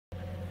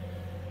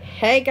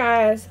Hey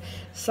guys,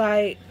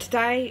 so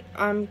today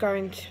I'm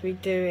going to be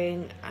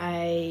doing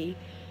a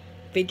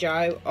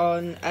video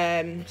on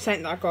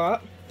something that I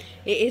got.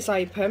 It is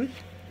open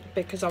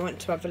because I went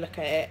to have a look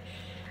at it.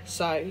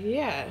 So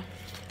yeah,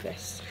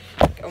 let's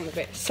get on with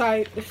it.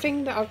 So the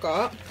thing that I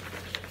got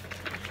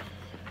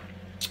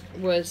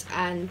was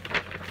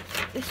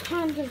it's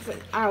kind of an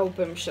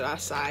album, should I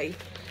say.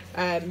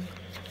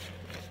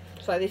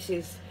 So this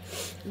is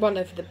one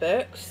of the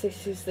books.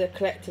 This is the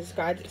collector's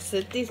guide. It's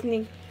the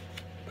Disney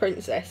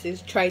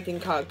Princesses trading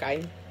card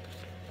game.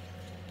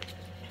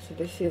 So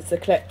this is the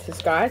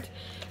collector's guide.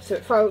 So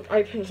it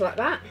opens like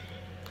that.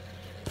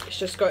 It's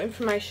just got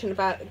information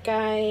about the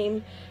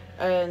game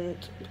and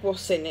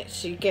what's in it.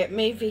 So you get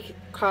movie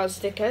card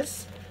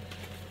stickers,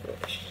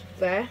 which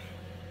there.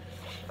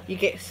 You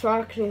get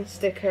sparkling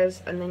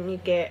stickers, and then you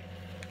get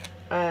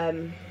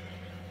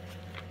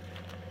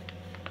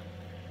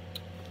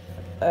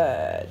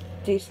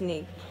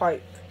Disney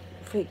pipe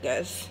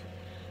figures.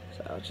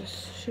 So I'll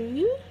just show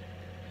you.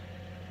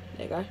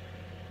 There you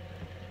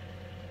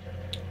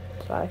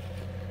go.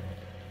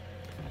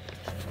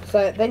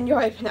 So then you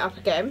open it up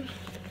again,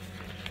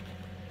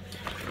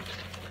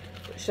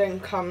 which then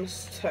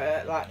comes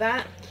to like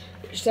that,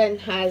 which then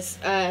has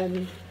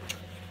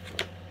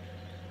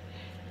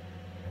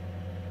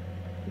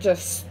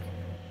just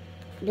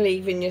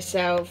believe in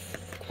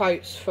yourself,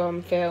 quotes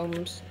from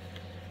films,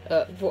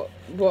 what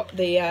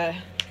the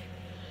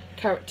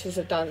characters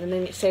have done, and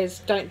then it says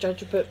don't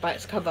judge a book by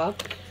its cover.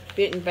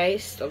 Beauty and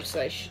Beast,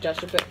 obviously you should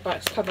judge a book by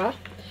its cover.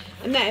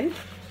 And then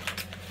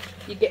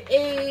you get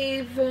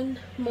even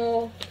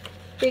more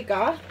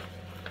bigger,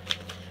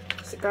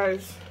 so it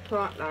goes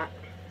like that.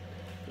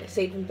 It's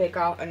even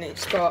bigger, and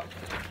it's got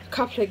a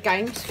couple of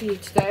games for you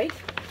to do,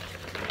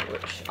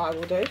 which I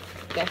will do.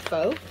 They're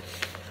full.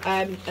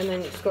 And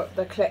then it's got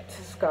the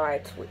collector's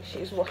guide, which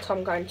is what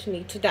I'm going to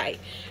need today,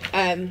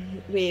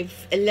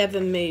 with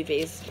 11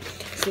 movies.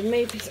 So the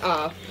movies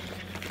are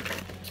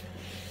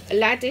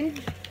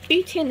Aladdin,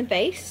 Beauty and the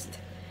Beast,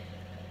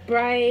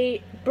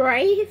 Brave,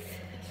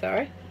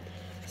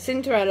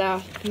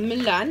 Cinderella,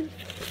 Mulan,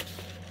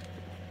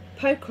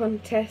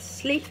 Pocahontas,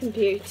 Sleeping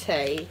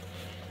Beauty,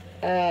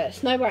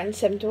 Snow White and the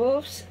Seven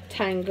Dwarfs,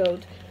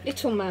 Tangled,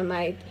 Little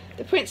Mermaid,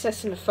 The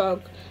Princess and the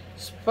Frog,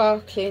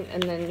 Sparkling,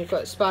 and then you've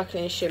got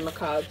Sparkling and Shimmer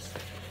cards,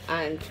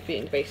 and Beauty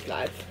and the Beast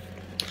Live.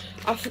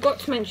 I forgot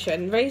to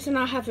mention, the reason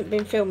I haven't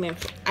been filming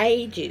for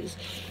ages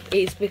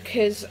is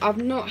because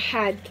I've not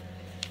had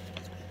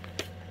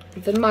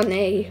the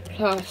money,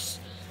 plus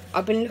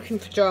I've been looking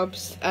for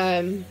jobs,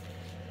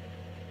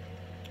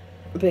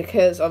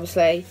 because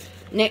obviously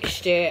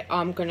next year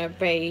I'm going to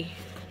be,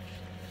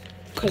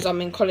 because I'm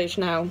in college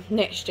now,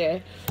 next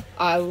year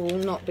I will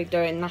not be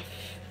doing nothing,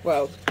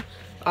 well,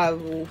 I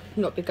will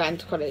not be going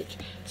to college,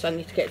 so I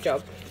need to get a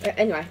job.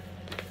 Anyway,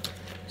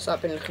 so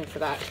I've been looking for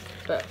that,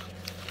 but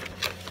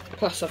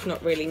plus I've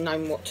not really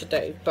known what to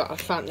do, but I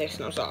found this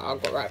and I was like,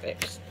 I've got to write it.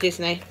 It's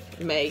Disney,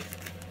 me,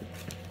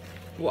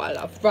 what I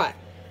love. Right,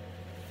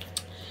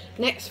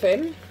 next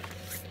thing,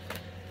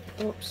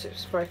 oops,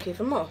 it's broke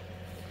even more,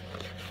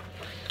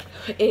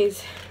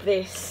 is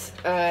this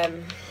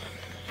game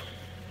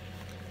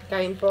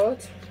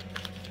board.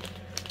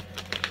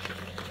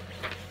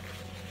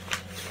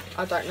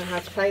 I don't know how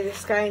to play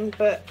this game,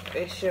 but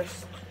it's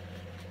just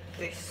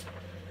this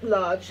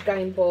large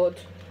game board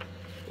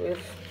with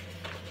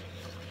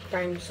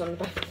games on the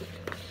back.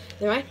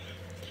 Anyway,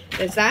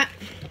 there's that.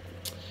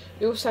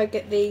 You also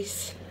get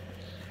these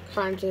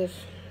kind of,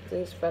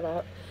 these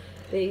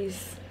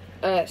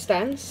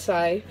stands.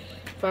 So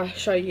if I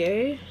show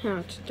you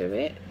how to do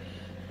it,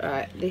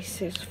 right,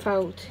 this is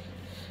fold.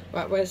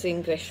 Right, where's the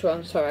English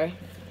one? Sorry.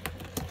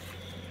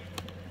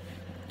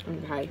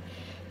 Okay,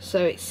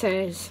 so it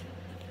says,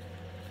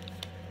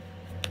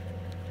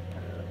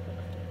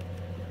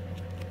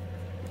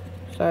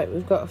 so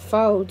we've got a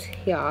fold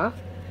here,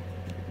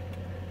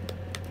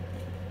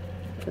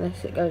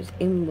 unless it goes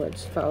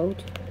inwards,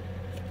 fold,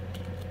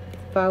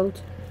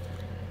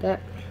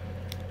 that,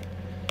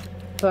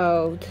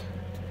 fold,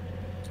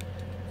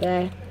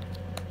 there.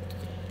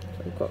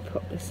 We've got to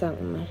pop this out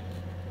on there.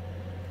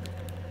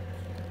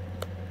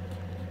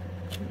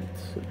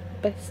 It's the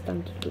best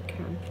standard we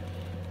can.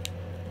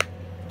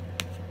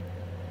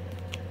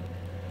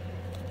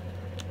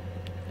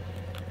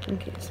 I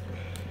think it's,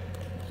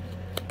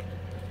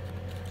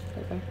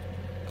 there we go.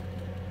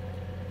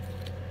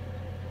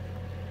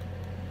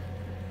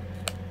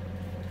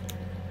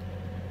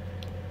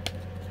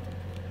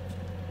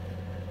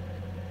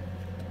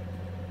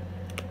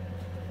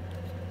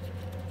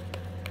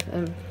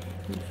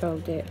 You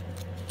fold it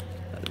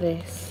like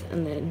this,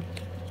 and then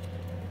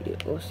you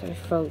also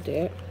fold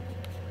it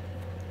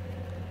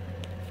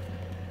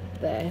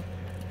there.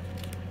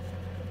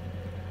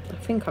 I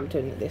think I'm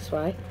doing it this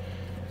way,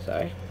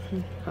 sorry,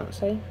 can't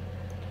see.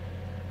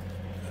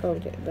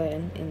 Fold it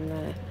then in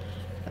there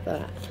like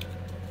that.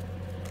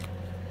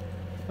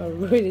 I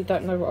really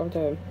don't know what I'm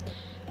doing.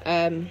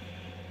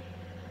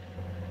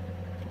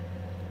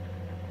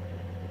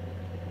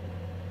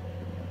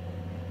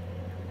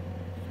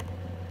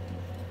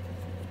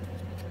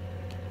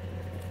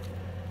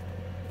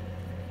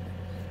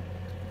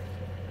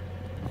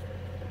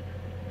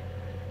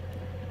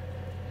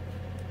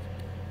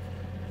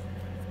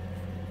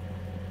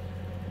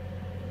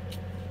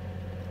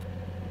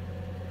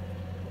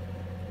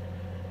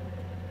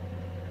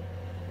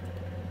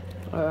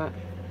 Alright,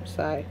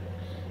 so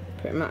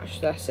pretty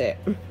much that's it.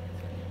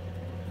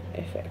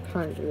 If it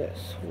kind of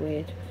looks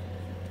weird,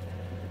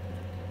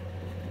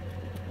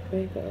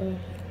 we gotta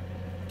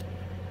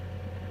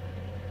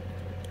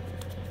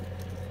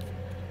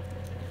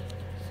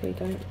see.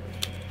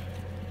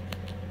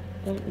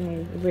 Don't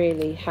know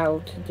really how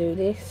to do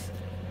this.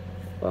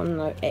 Well, I'm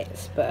no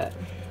expert.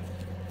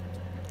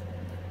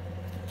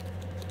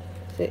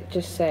 So it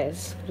just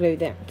says glue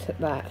them to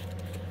that,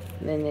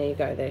 and then there you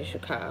go. There's your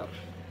cutout.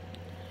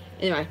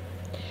 Anyway,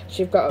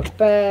 so you've got a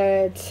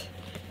bird.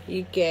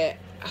 You get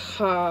a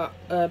heart,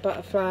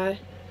 butterfly.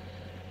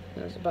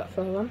 There's a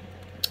butterfly one.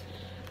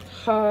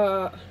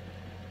 Heart,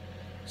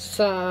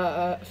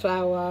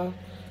 flower,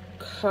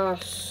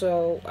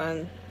 castle,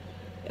 and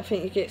I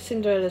think you get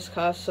Cinderella's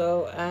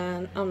castle,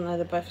 and oh no,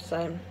 they're both the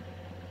same.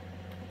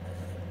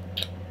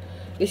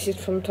 This is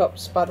from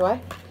Tops, by the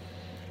way.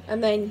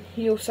 And then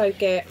you also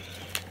get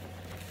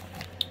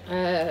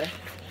I'll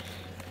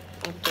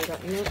do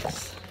that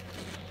next.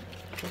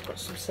 I've got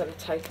some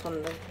sellotape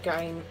on the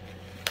game.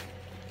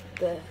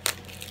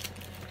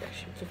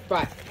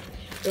 Right,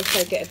 you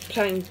also get a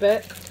plain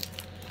book,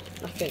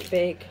 nothing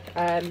big,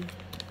 and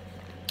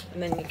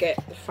then you get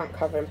the front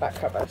cover and back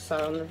cover.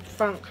 So on the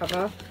front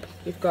cover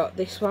you've got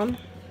this one,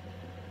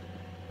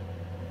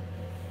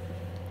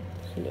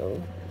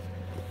 little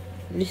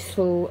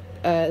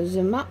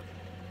zoom up,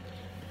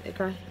 there you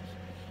go.